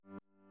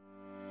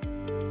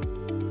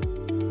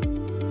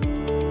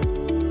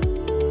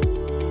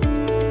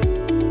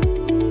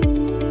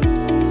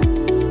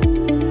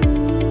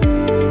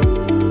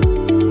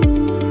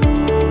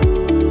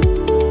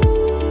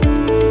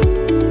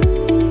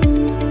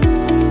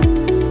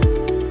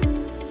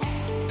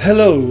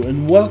Hello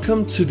and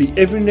welcome to the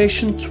Every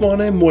Nation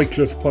Tshwane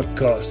Mooikloof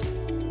podcast.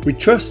 We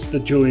trust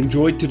that you'll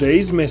enjoy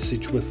today's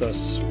message with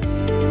us.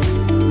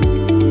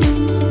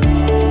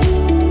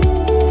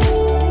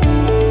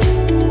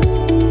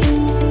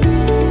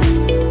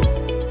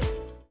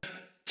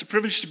 It's a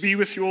privilege to be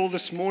with you all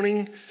this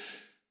morning.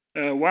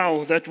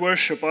 Wow, that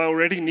worship, I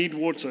already need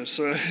water,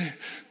 so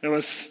that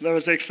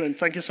was excellent.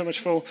 Thank you so much,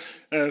 Phil,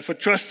 for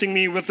trusting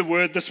me with the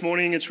word this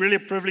morning. It's really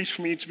a privilege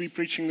for me to be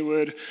preaching the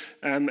word,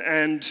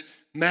 and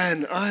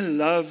man, I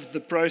love the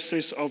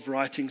process of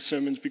writing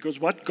sermons, because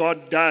what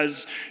God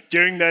does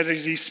during that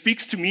is He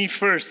speaks to me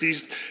first.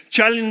 He's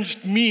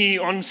challenged me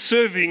on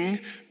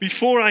serving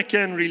before I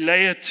can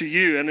relay it to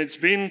you. And it's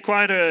been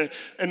quite an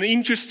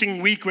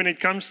interesting week when it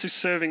comes to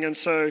serving. And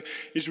so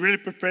He's really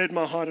prepared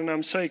my heart, and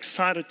I'm so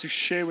excited to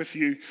share with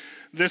you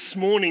this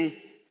morning.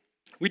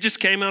 We just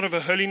came out of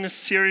a holiness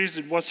series.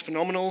 It was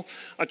phenomenal.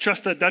 I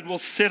trust that will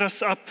set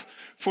us up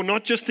for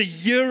not just a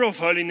year of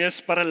holiness,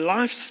 but a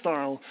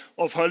lifestyle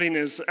of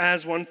holiness.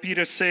 As 1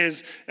 Peter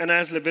says, and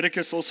as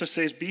Leviticus also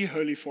says, be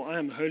holy, for I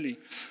am holy.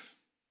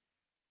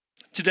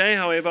 Today,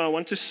 however, I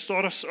want to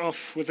start us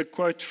off with a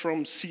quote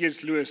from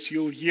C.S. Lewis.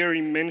 You'll hear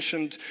him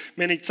mentioned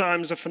many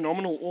times, a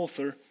phenomenal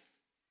author.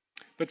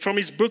 But from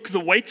his book, The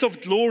Weight of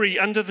Glory,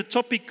 under the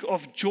topic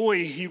of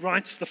joy, he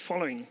writes the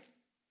following.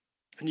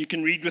 And you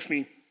can read with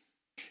me.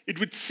 It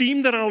would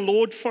seem that our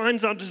Lord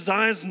finds our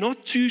desires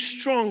not too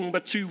strong,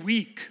 but too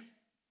weak.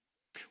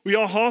 We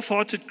are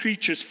half-hearted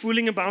creatures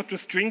fooling about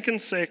with drink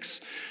and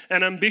sex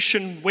and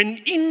ambition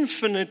when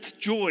infinite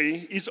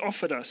joy is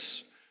offered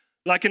us.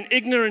 Like an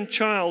ignorant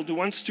child who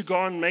wants to go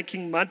on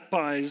making mud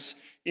pies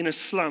in a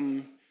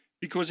slum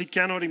because he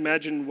cannot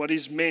imagine what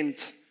is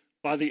meant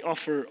by the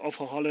offer of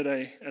a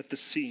holiday at the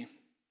sea.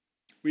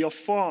 We are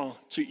far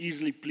too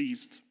easily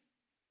pleased.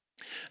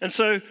 And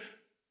so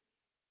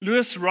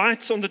Lewis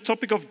writes on the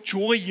topic of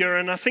joy here,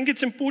 and I think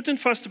it's important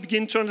for us to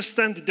begin to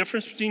understand the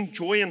difference between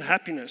joy and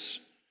happiness.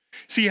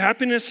 See,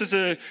 happiness is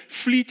a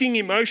fleeting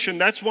emotion.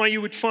 That's why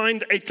you would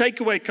find a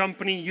takeaway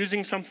company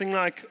using something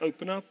like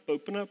open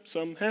up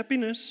some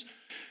happiness.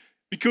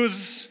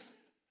 Because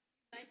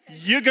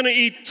you're going to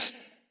eat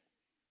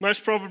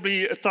most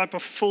probably a type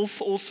of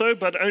filth also,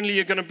 but only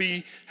you're going to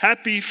be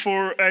happy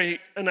for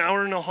an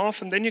hour and a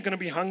half, and then you're going to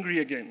be hungry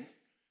again.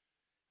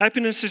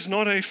 Happiness is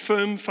not a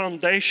firm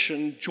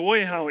foundation.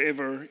 Joy,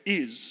 however,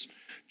 is.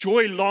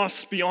 Joy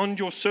lasts beyond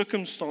your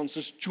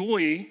circumstances.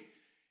 Joy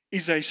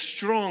is a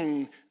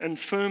strong and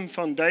firm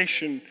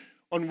foundation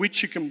on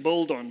which you can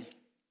build on.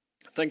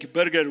 Thank you,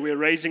 Birgit. We're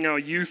raising our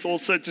youth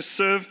also to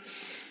serve.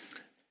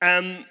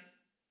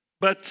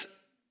 But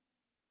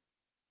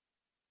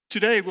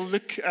today we'll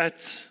look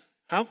at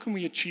how can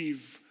we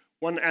achieve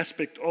one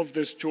aspect of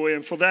this joy.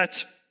 And for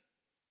that,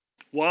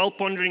 while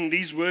pondering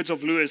these words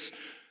of Lewis,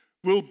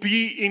 we'll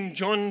be in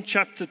John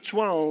chapter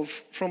 12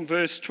 from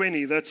verse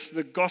 20. That's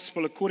the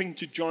gospel according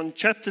to John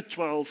chapter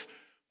 12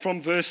 from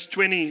verse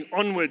 20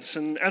 onwards.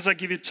 And as I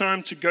give you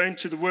time to go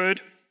into the word,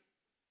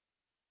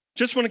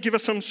 just want to give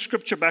us some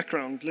scripture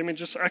background. Let me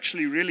just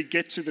actually really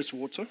get to this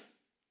water.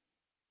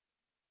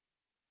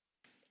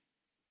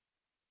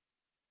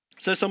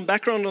 So some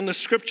background on the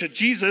scripture.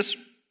 Jesus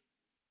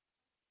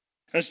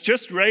has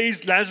just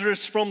raised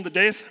Lazarus from the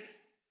dead,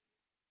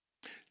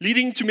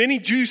 leading to many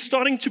Jews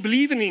starting to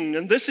believe in him.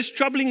 And this is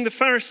troubling the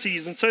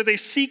Pharisees. And so they're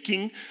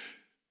seeking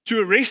to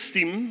arrest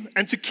him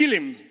and to kill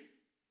him.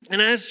 And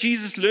as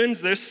Jesus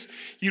learns this,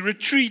 he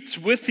retreats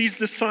with his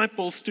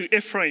disciples to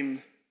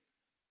Ephraim.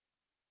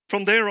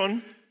 From there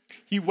on,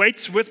 he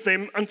waits with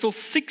them until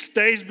 6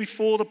 days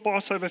before the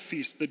Passover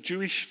feast, the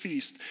Jewish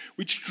feast,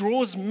 which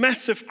draws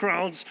massive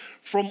crowds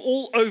from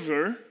all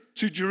over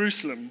to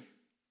Jerusalem.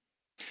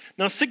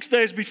 Now, 6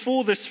 days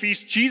before this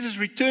feast, Jesus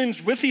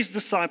returns with his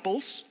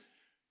disciples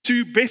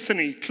to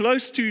Bethany,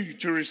 close to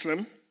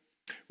Jerusalem,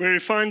 where he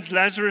finds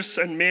Lazarus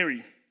and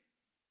Mary.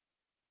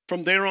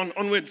 From there on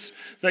onwards,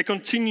 they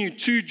continue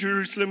to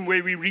Jerusalem,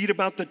 where we read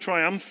about the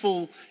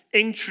triumphal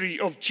entry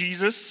of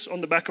Jesus on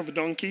the back of a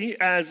donkey,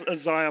 as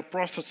Isaiah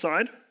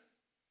prophesied.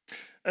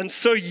 And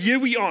so here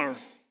we are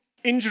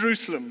in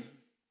Jerusalem.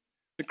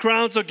 The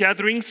crowds are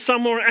gathering.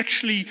 Some are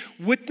actually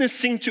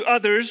witnessing to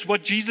others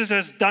what Jesus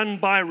has done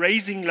by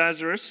raising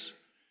Lazarus.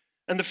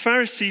 And the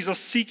Pharisees are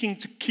seeking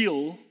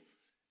to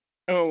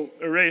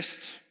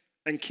arrest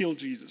and kill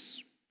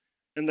Jesus.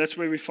 And that's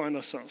where we find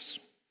ourselves.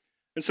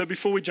 And so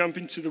before we jump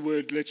into the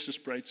word, let's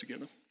just pray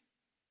together.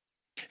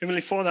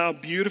 Heavenly Father, how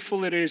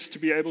beautiful it is to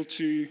be able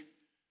to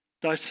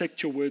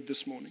dissect your word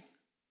this morning.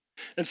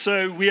 And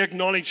so we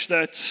acknowledge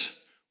that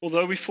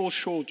although we fall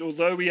short,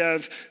 although we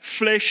have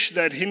flesh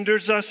that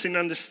hinders us in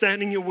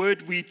understanding your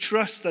word, we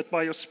trust that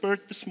by your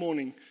Spirit this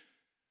morning,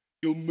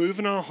 you'll move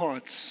in our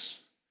hearts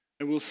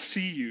and we'll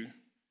see you.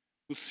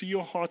 We'll see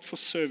your heart for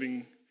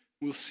serving.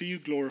 We'll see you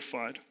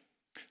glorified.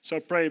 So I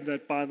pray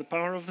that by the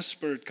power of the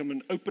Spirit, come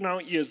and open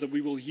our ears that we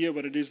will hear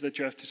what it is that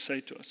you have to say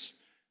to us.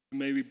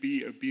 And may we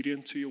be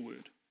obedient to your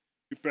word.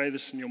 We pray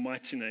this in your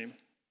mighty name.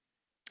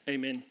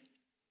 Amen.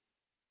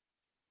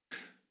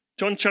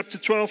 John chapter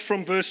 12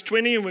 from verse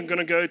 20, and we're going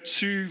to go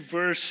to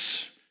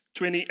verse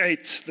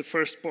 28, the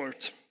first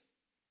part.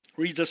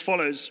 Reads as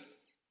follows.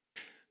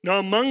 Now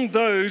among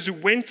those who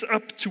went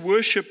up to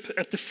worship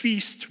at the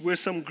feast were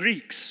some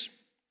Greeks.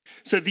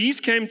 So these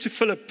came to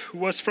Philip, who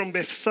was from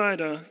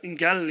Bethsaida in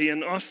Galilee,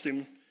 and asked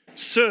him,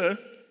 Sir,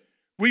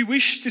 we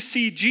wish to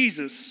see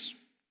Jesus.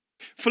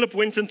 Philip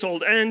went and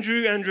told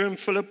Andrew. Andrew and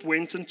Philip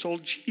went and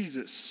told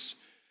Jesus.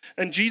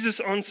 And Jesus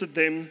answered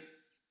them,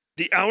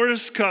 The hour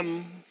has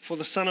come for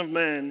the Son of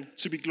Man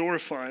to be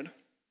glorified.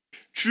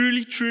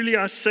 Truly, truly,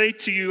 I say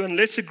to you,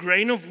 unless a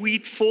grain of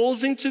wheat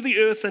falls into the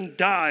earth and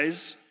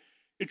dies,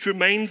 it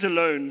remains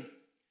alone.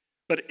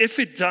 But if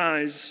it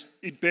dies,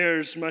 it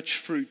bears much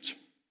fruit.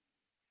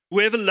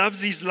 Whoever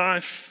loves his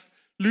life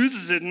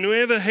loses it, and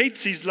whoever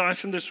hates his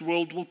life in this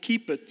world will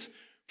keep it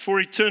for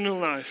eternal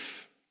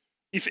life.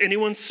 If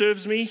anyone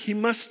serves me, he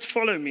must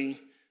follow me,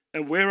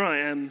 and where I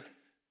am,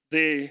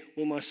 there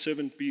will my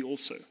servant be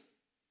also.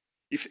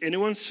 If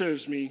anyone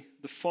serves me,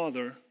 the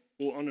Father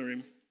will honor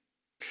him.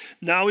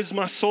 Now is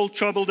my soul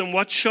troubled, and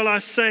what shall I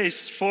say?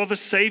 Father,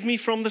 save me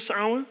from this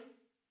hour?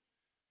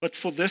 But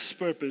for this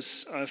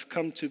purpose I have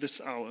come to this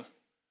hour.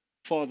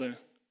 Father,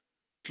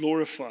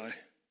 glorify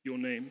your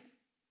name.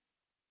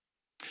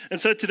 And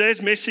so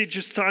today's message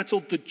is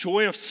titled The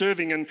Joy of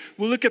Serving, and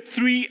we'll look at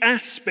three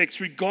aspects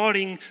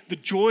regarding the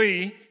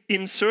joy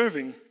in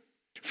serving.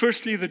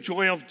 Firstly, the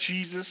joy of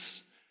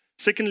Jesus.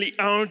 Secondly,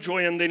 our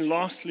joy, and then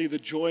lastly, the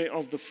joy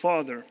of the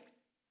Father.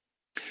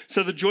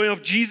 So the joy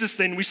of Jesus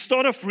then, we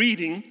start off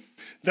reading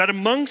that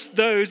amongst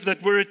those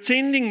that were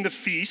attending the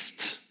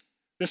feast,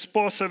 this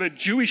Passover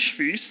Jewish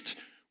feast,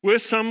 were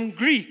some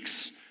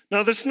Greeks.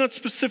 Now, this is not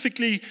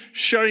specifically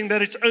showing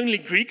that it's only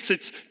Greeks,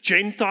 it's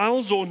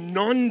Gentiles or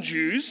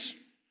non-Jews.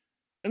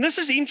 And this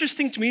is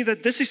interesting to me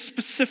that this is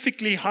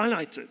specifically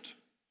highlighted.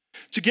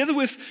 Together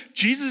with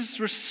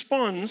Jesus'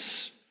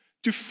 response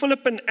to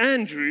Philip and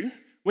Andrew,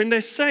 when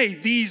they say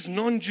these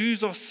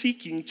non-Jews are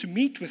seeking to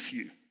meet with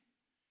you.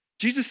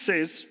 Jesus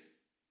says,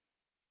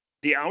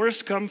 the hour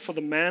has come for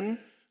the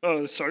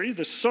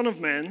Son of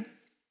Man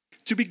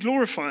to be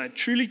glorified.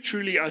 Truly,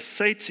 truly, I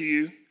say to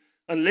you,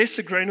 unless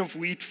a grain of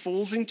wheat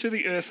falls into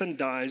the earth and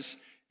dies,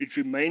 it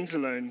remains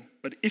alone.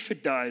 But if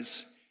it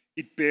dies,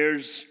 it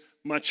bears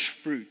much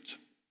fruit.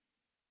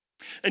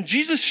 And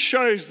Jesus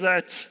shows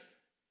that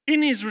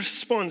in his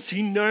response,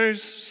 he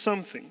knows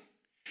something.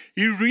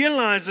 He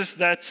realizes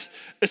that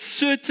a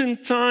certain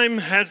time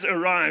has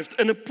arrived,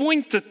 an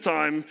appointed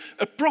time,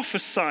 a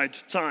prophesied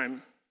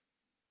time.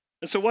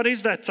 And so what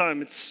is that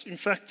time? It's, in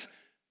fact,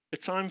 a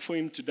time for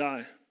him to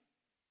die.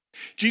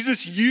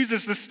 Jesus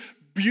uses this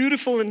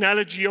beautiful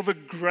analogy of a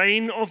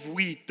grain of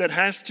wheat that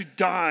has to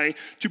die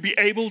to be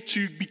able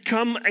to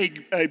become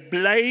a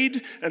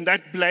blade, and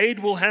that blade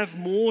will have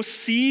more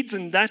seeds,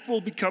 and that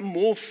will become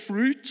more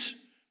fruit.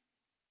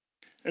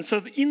 And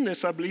so in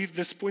this, I believe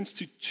this points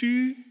to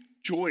two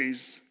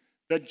joys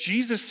that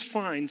Jesus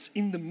finds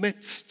in the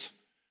midst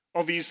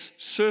of his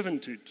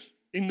servanthood,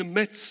 in the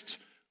midst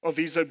of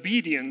his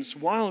obedience,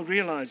 while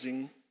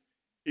realizing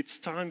it's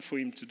time for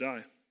him to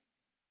die.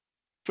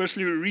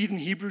 Firstly, we read in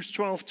Hebrews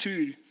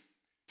 12:2,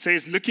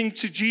 says, looking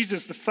to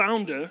Jesus, the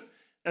founder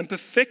and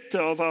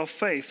perfecter of our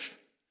faith,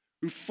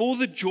 who for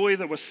the joy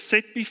that was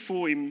set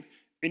before him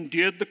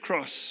endured the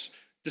cross,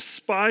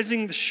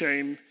 despising the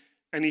shame,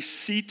 and is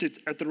seated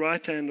at the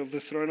right hand of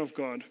the throne of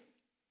God.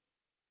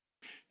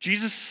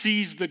 Jesus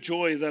sees the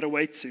joy that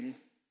awaits him,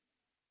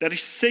 that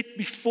is set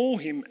before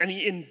him, and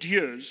he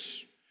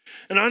endures.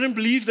 And I don't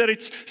believe that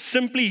it's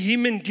simply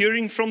him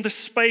enduring from the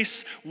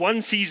space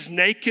once he's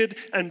naked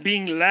and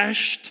being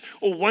lashed,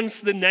 or once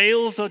the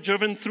nails are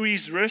driven through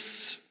his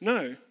wrists.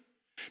 No,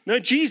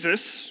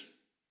 Jesus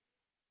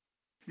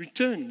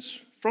returns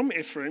from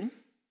Ephraim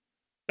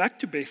back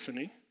to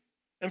Bethany,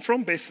 and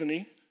from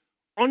Bethany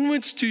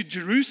onwards to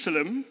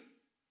Jerusalem,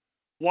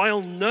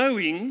 while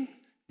knowing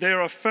there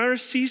are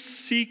Pharisees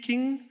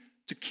seeking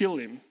to kill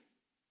him.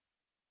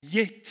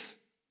 Yet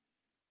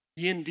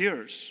he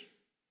endures.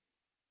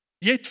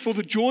 Yet for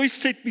the joy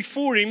set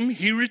before him,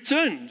 he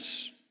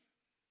returns.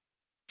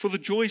 For the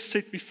joy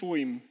set before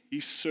him, he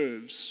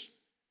serves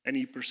and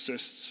he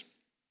persists.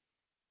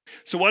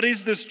 So what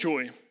is this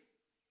joy?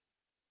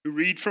 We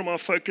read from our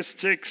focus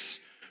text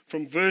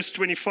from verse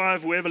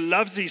 25, whoever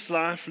loves his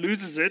life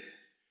loses it,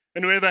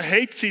 and whoever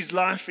hates his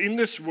life in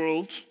this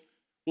world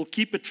will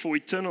keep it for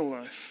eternal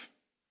life.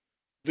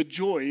 The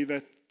joy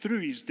that through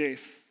his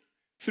death,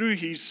 through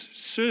his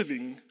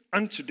serving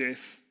unto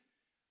death,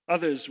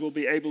 others will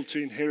be able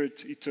to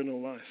inherit eternal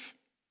life.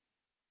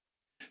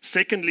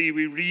 Secondly,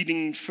 we read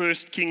in 1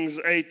 Kings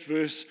 8,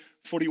 verse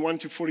 41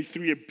 to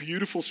 43, a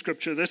beautiful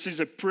scripture. This is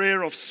a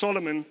prayer of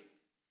Solomon.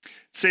 It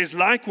says,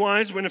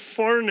 likewise, when a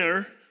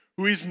foreigner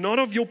who is not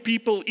of your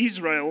people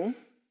Israel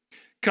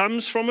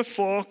comes from a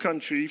far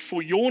country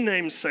for your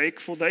name's sake,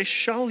 for they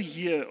shall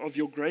hear of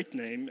your great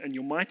name and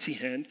your mighty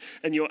hand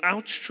and your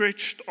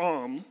outstretched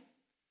arm,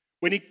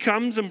 when he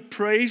comes and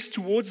prays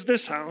towards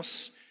this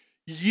house,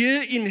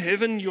 hear in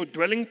heaven your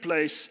dwelling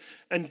place,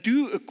 and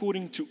do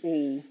according to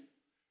all,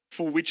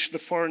 for which the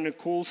foreigner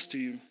calls to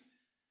you,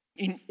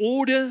 in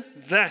order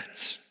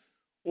that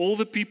all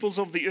the peoples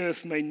of the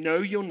earth may know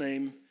your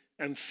name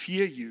and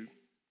fear you,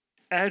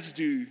 as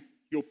do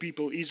your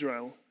people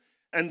Israel,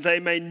 and they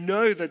may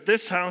know that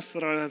this house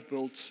that I have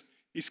built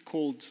is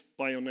called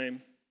by your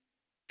name.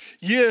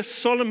 Here,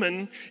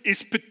 Solomon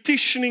is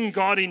petitioning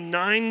God in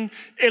 9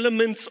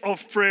 elements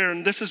of prayer,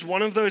 and this is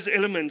one of those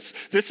elements.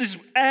 This is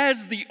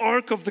as the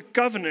Ark of the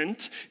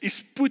Covenant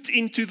is put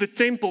into the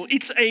temple.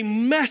 It's a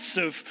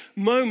massive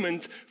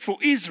moment for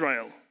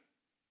Israel.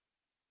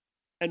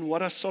 And what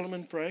does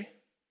Solomon pray?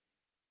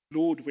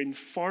 Lord, when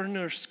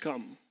foreigners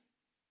come,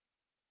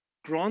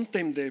 grant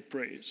them their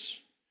praise,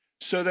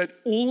 so that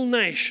all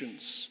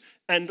nations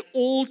and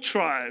all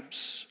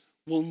tribes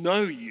will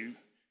know you,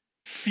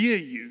 fear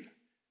you,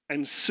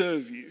 and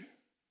serve you.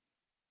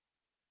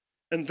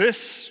 And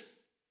this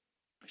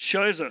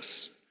shows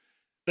us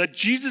that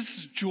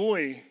Jesus'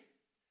 joy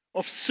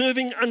of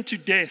serving unto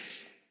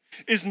death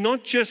is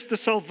not just the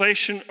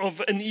salvation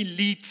of an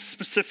elite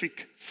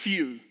specific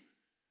few,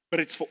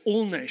 but it's for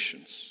all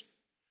nations.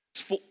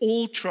 It's for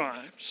all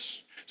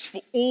tribes. It's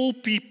for all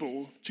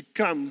people to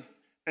come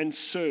and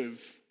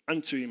serve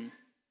unto him.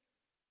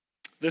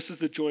 This is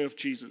the joy of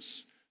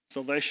Jesus,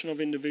 salvation of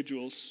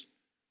individuals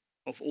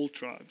of all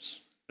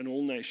tribes and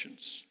all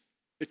nations,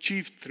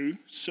 achieved through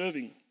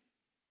serving.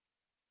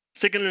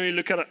 Secondly, we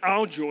look at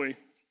our joy.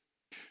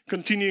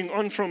 Continuing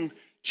on from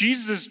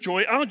Jesus'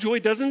 joy, our joy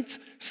doesn't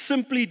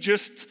simply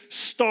just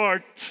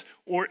start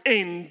or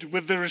end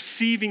with the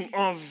receiving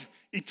of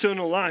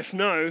eternal life.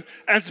 No,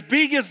 as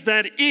big as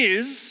that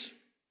is,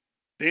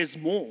 there's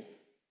more.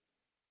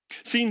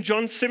 See, in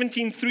John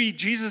 17:3,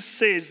 Jesus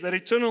says that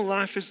eternal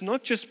life is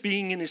not just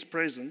being in his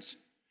presence.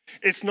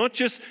 It's not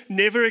just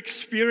never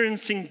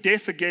experiencing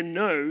death again.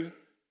 No,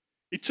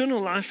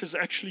 eternal life is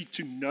actually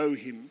to know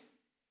him.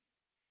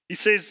 He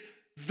says,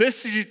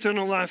 this is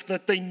eternal life,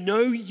 that they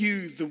know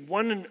you, the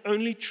one and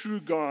only true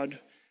God,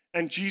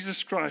 and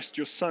Jesus Christ,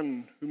 your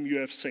Son, whom you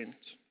have sent.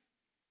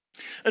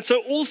 And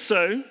so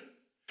also,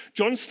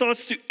 John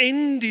starts to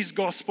end his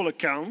gospel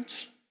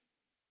account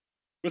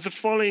with the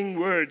following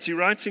words. He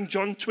writes in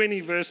John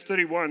 20, verse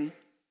 31,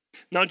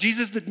 now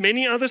Jesus did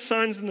many other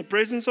signs in the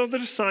presence of the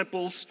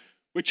disciples,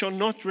 which are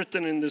not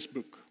written in this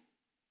book.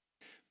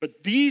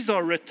 But these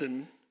are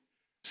written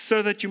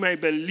so that you may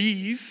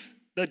believe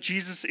that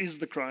Jesus is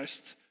the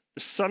Christ,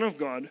 the Son of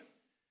God,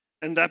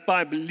 and that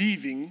by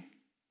believing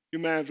you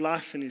may have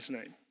life in his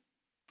name.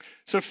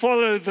 So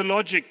follow the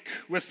logic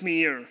with me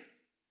here.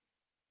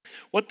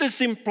 What this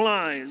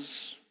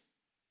implies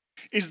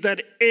is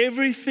that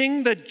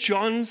everything that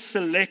John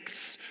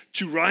selects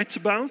to write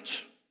about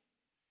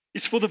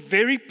is for the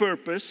very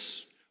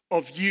purpose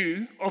of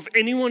you, of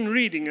anyone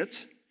reading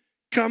it,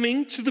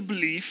 coming to the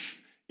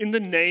belief in the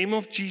name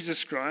of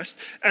Jesus Christ,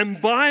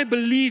 and by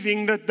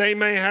believing that they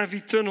may have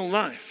eternal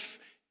life.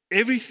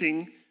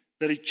 Everything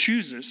that he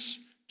chooses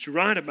to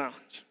write about.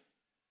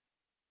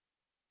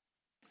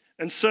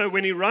 And so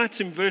when he writes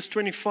in verse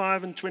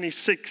 25 and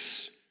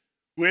 26,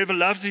 whoever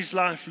loves his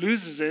life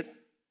loses it,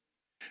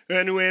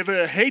 and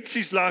whoever hates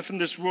his life in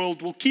this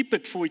world will keep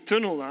it for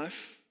eternal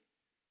life.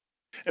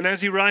 And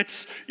as he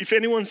writes, if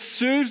anyone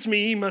serves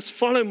me, he must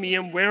follow me,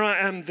 and where I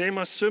am, there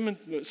my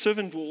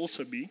servant will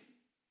also be.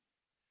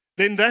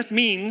 Then that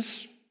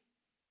means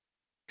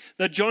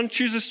that John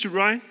chooses to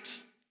write,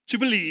 to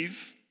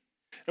believe,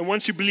 and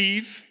once you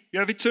believe, you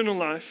have eternal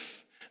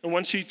life, and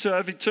once you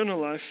have eternal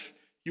life,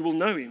 you will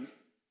know him.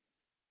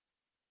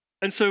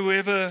 And so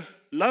whoever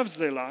loves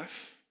their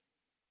life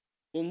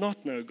will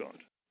not know God.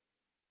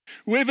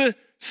 Whoever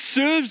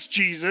serves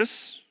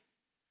Jesus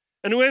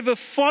and whoever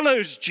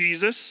follows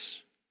Jesus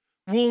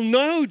will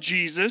know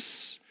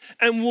Jesus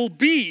and will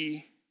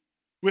be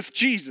with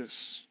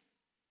Jesus.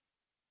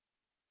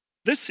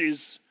 This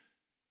is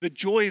the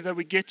joy that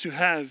we get to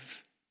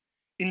have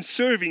in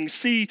serving.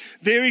 See,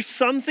 there is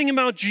something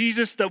about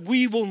Jesus that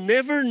we will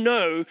never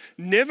know,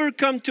 never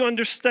come to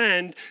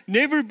understand,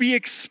 never be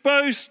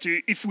exposed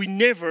to if we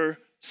never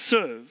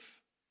serve.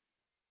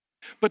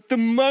 But the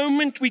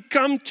moment we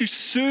come to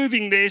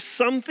serving, there's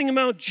something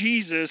about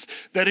Jesus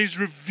that is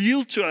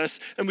revealed to us,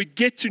 and we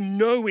get to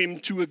know him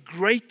to a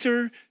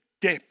greater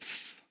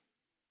depth.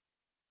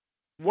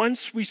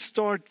 Once we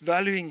start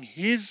valuing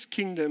his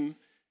kingdom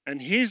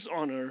and his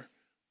honor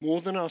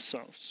more than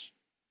ourselves,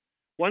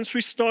 once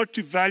we start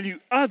to value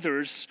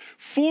others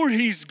for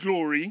his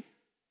glory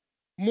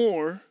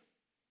more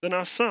than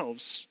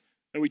ourselves,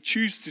 and we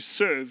choose to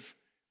serve,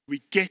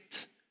 we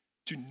get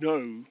to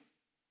know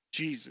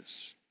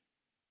Jesus.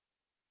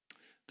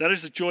 That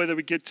is a joy that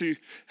we get to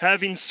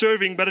have in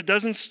serving, but it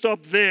doesn't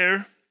stop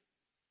there.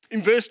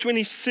 In verse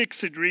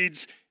 26 it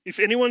reads, if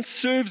anyone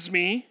serves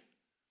me,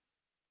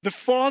 the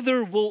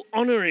Father will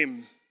honor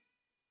him.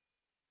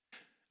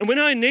 And when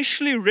I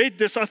initially read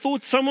this, I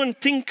thought someone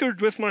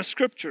tinkered with my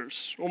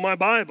scriptures or my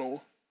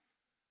Bible.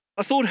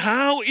 I thought,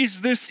 how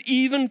is this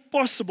even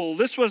possible?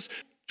 This was a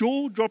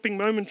jaw-dropping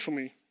moment for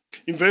me.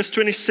 In verse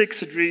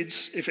 26 it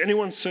reads, if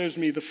anyone serves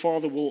me, the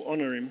Father will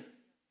honor him.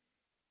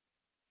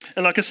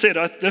 And like I said,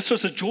 this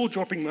was a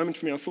jaw-dropping moment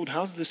for me. I thought,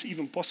 how's this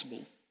even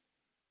possible?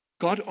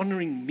 God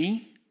honoring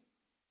me?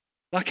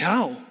 Like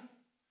how?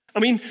 I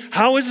mean,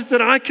 how is it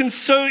that I can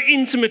so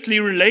intimately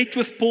relate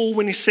with Paul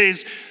when he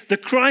says, the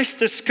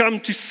Christ has come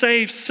to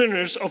save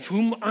sinners of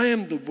whom I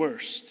am the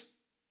worst?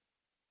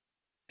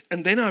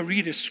 And then I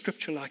read a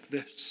scripture like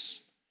this.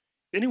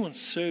 If anyone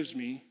serves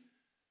me,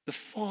 the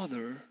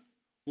Father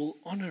will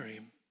honor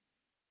him.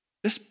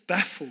 This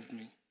baffled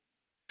me.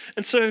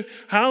 And so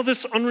how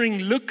this honoring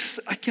looks,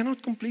 I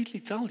cannot completely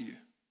tell you.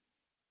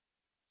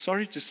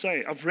 Sorry to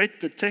say, I've read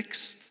the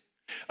text.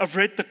 I've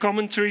read the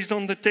commentaries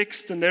on the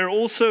text, and they're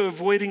also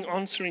avoiding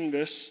answering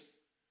this.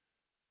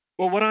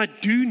 Well, what I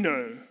do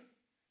know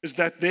is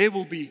that there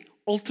will be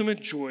ultimate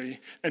joy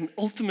and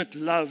ultimate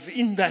love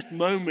in that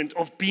moment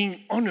of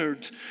being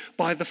honored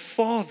by the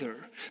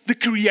Father, the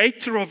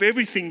creator of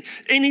everything.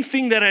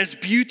 Anything that has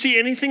beauty,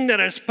 anything that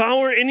has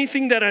power,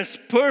 anything that has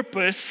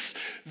purpose,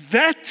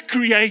 that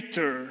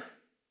creator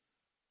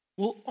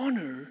will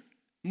honor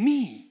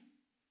me.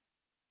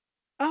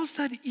 How's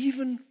that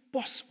even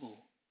possible?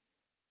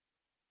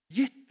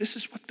 Yet this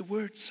is what the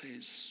word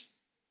says.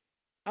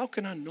 How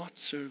can I not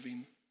serve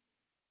him?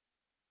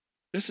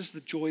 This is the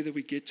joy that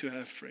we get to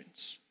have,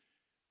 friends.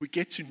 We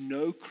get to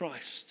know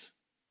Christ.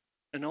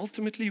 And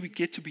ultimately we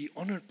get to be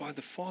honored by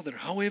the Father,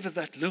 however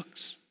that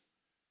looks.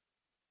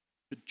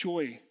 The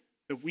joy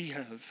that we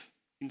have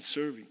in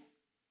serving.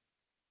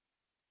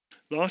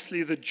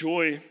 Lastly, the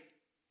joy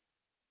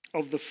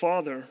of the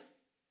Father.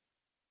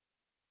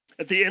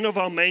 At the end of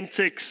our main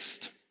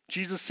text,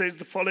 Jesus says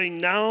the following,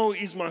 "Now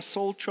is my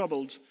soul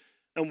troubled,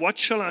 and what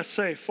shall I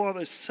say?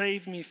 Father,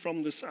 save me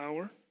from this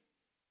hour.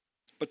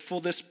 But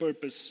for this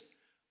purpose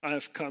I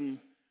have come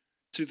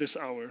to this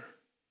hour.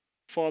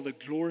 Father,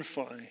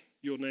 glorify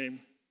your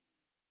name."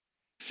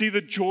 See,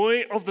 the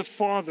joy of the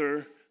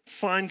Father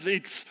finds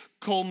its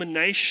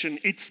culmination,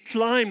 its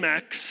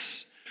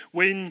climax,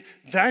 when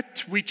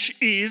that which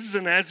is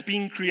and has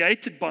been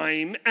created by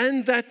him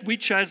and that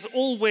which has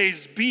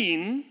always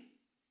been,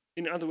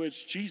 in other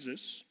words,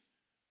 Jesus,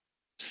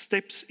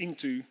 steps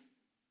into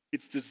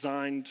its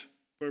designed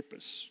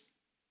purpose.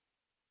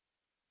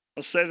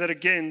 I'll say that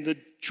again. The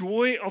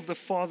joy of the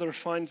Father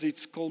finds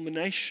its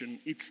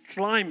culmination, its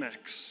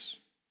climax,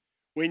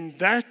 when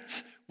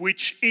that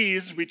which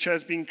is, which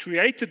has been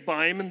created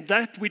by him, and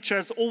that which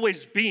has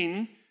always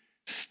been,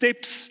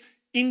 steps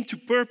into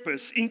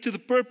purpose, into the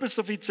purpose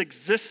of its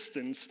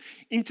existence,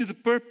 into the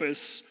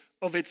purpose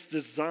of its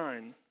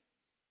design.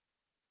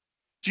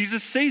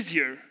 Jesus says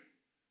here,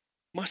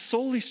 my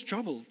soul is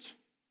troubled.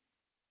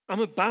 I'm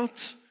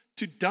about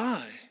to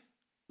die,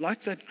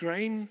 like that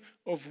grain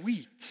of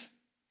wheat.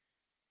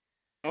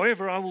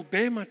 However, I will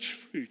bear much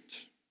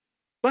fruit.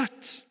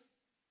 But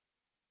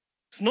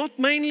it's not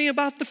mainly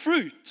about the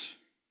fruit.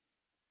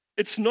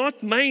 It's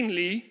not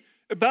mainly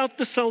about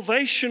the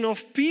salvation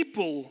of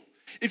people.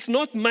 It's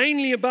not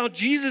mainly about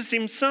Jesus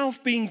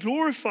himself being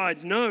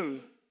glorified. No.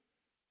 It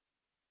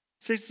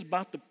says it's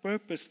about the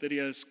purpose that he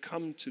has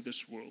come to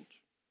this world.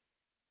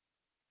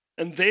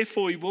 And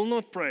therefore he will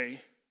not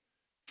pray,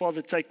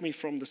 Father, take me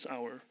from this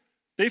hour.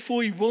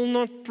 Therefore he will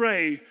not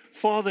pray,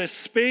 Father,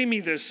 spare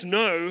me this.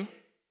 No.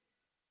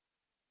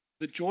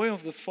 The joy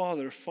of the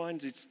Father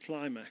finds its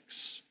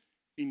climax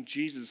in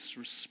Jesus'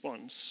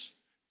 response,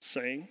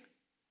 saying,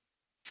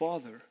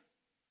 Father,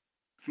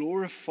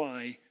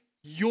 glorify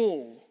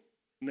your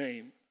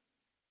name.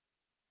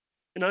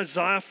 In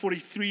Isaiah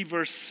 43,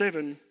 verse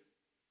 7,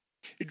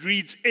 it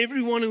reads,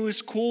 everyone who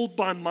is called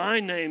by my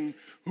name,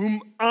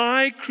 whom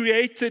I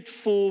created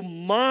for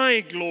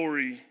my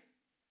glory,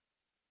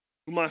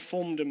 whom I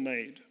formed and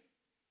made.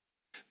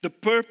 The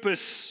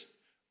purpose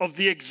of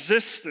the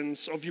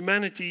existence of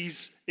humanity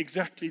is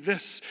exactly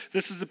this.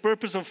 This is the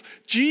purpose of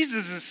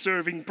Jesus'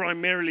 serving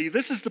primarily.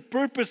 This is the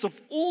purpose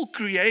of all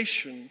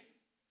creation,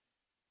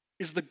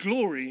 is the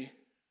glory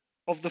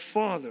of the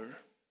Father.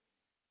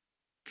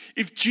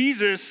 If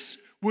Jesus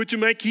were to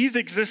make his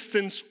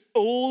existence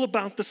all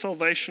about the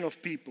salvation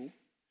of people,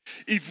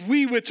 if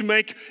we were to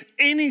make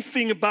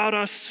anything about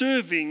our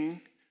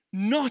serving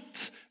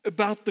not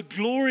about the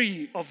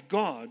glory of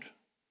God,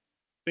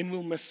 then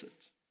we'll miss it.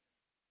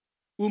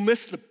 We'll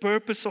miss the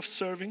purpose of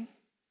serving.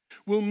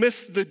 We'll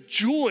miss the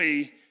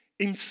joy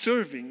in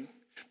serving.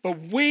 But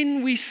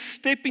when we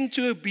step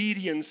into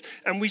obedience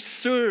and we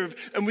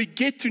serve and we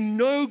get to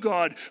know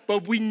God,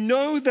 but we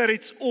know that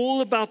it's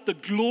all about the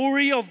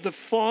glory of the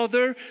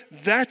Father,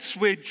 that's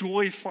where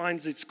joy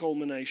finds its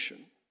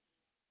culmination.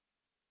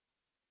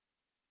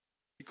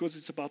 Because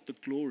it's about the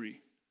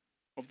glory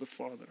of the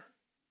Father.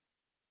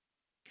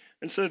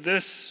 And so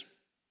this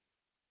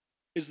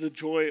is the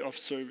joy of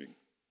serving.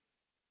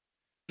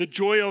 The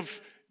joy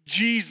of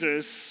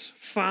Jesus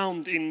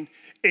found in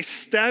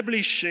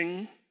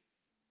establishing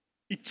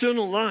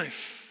eternal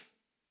life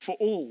for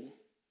all,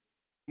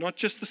 not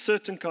just a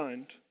certain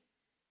kind,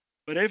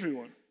 but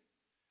everyone.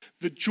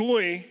 The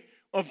joy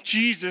of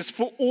Jesus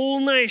for all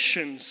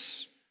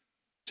nations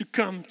to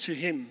come to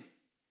him.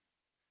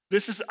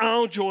 This is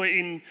our joy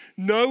in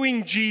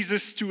knowing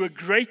Jesus to a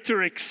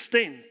greater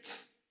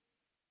extent.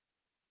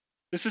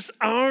 This is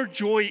our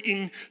joy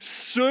in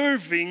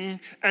serving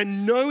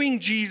and knowing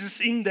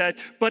Jesus in that,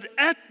 but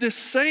at the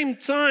same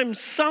time,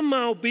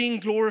 somehow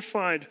being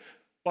glorified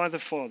by the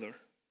Father.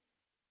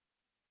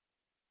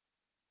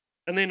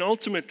 And then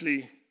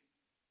ultimately,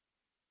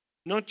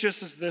 not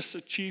just is this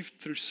achieved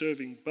through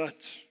serving,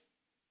 but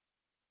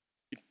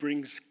it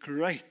brings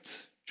great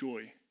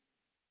joy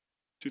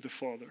to the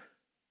Father.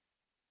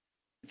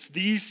 It's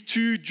these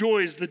two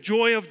joys, the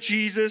joy of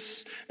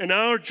Jesus and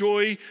our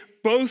joy,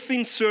 both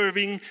in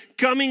serving,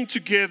 coming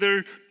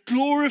together,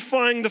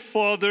 glorifying the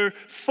Father,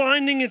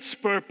 finding its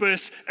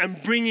purpose,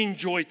 and bringing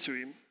joy to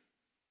Him.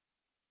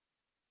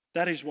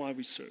 That is why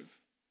we serve.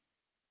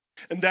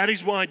 And that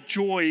is why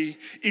joy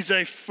is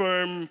a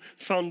firm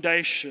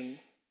foundation.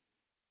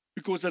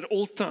 Because at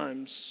all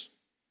times,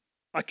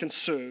 I can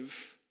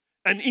serve.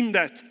 And in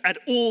that, at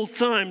all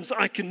times,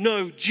 I can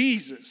know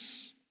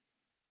Jesus.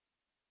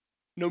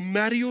 No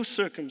matter your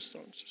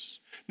circumstances,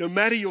 no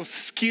matter your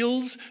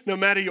skills, no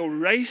matter your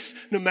race,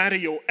 no matter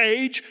your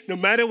age, no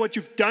matter what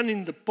you've done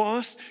in the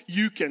past,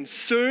 you can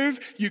serve,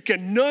 you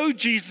can know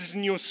Jesus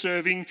in your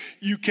serving,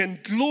 you can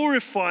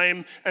glorify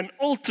Him, and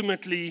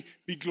ultimately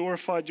be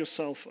glorified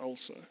yourself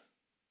also.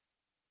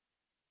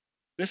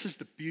 This is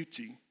the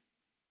beauty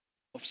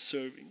of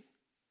serving.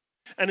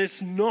 And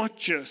it's not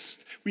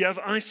just, we have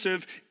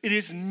IServe, it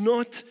is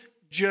not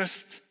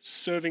just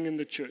serving in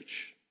the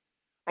church.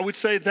 I would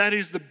say that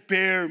is the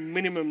bare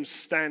minimum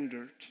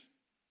standard.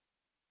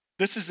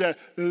 This is a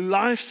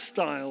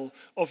lifestyle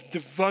of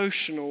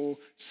devotional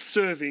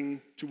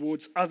serving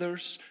towards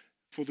others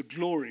for the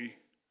glory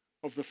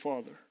of the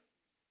Father.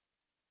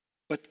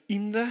 But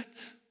in that,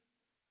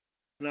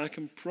 and I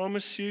can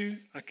promise you,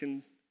 I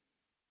can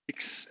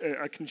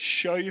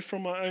show you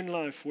from my own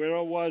life where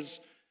I was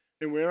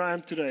and where I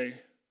am today,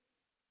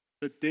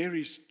 that there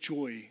is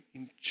joy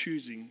in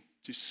choosing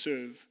to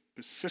serve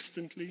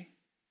persistently,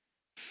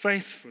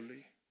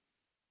 faithfully,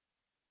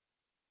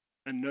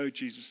 and know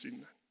Jesus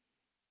in that.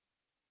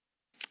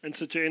 And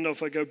so to end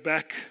off, I go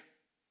back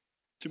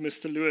to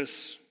Mr.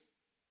 Lewis.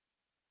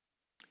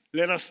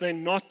 Let us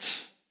then not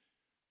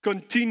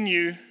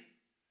continue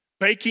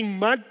baking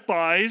mud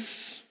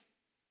pies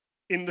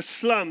in the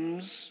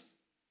slums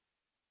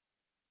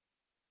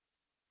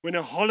when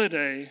a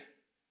holiday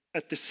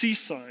at the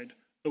seaside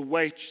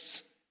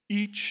awaits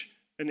each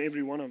and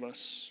every one of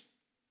us.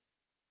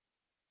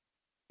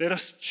 Let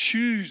us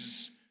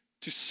choose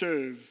to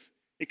serve,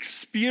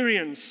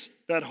 experience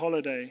that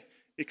holiday,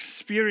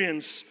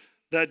 experience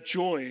that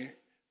joy,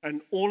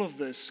 and all of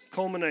this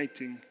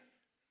culminating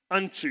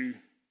unto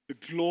the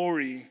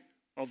glory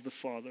of the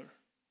Father.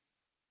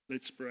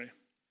 Let's pray.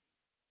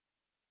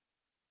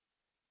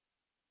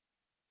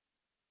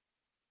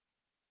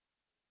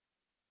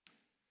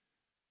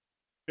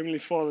 Heavenly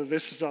Father,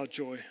 this is our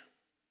joy.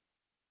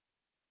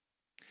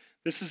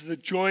 This is the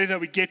joy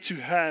that we get to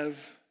have.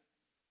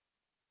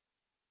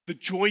 The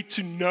joy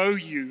to know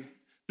you.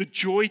 The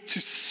joy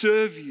to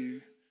serve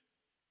you.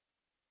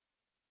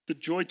 The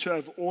joy to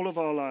have all of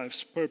our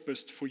lives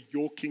purposed for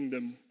your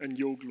kingdom and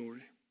your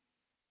glory.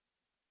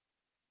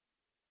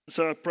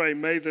 So I pray,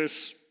 may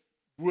this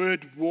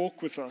word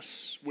walk with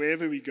us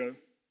wherever we go.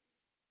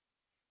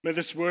 May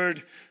this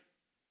word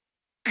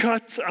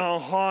cut our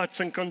hearts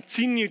and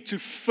continue to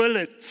fill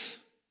it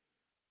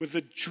with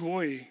the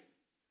joy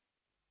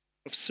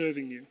of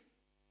serving you.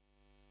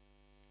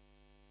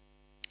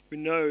 We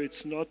know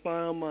it's not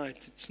by our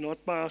might, it's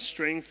not by our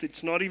strength,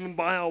 it's not even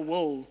by our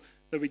will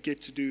that we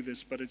get to do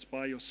this, but it's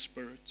by your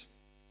Spirit.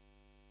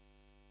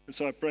 And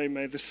so I pray,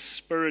 may the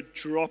Spirit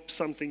drop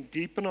something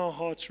deep in our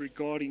hearts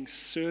regarding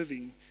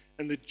serving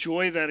and the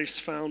joy that is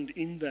found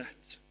in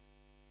that.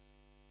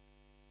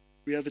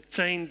 We have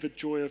attained the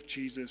joy of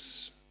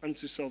Jesus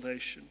unto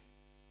salvation.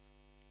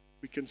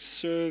 We can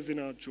serve in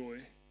our joy,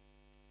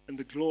 and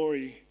the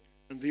glory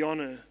and the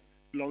honor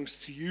belongs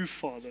to you,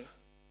 Father.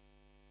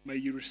 May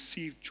you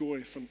receive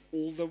joy from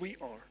all that we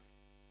are.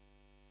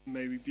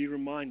 May we be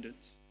reminded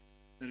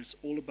that it's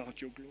all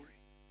about your glory.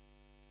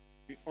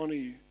 We honor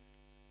you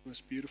for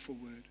this beautiful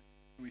word,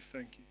 and we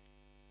thank you.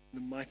 In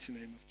the mighty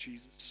name of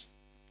Jesus, I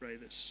pray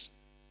this.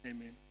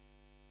 Amen.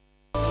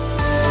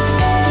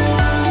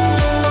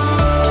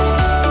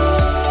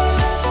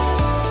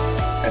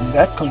 And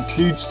that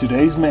concludes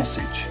today's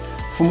message.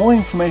 For more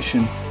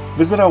information,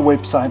 visit our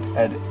website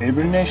at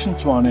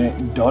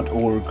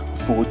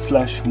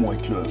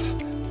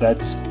everynationtshwane.org/Mooikloof.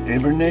 That's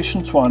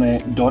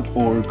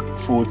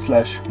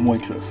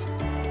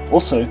everynationtshwane.org/Mooikloof.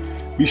 Also,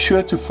 be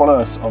sure to follow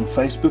us on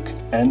Facebook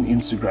and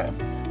Instagram.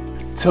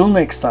 Till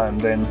next time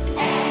then.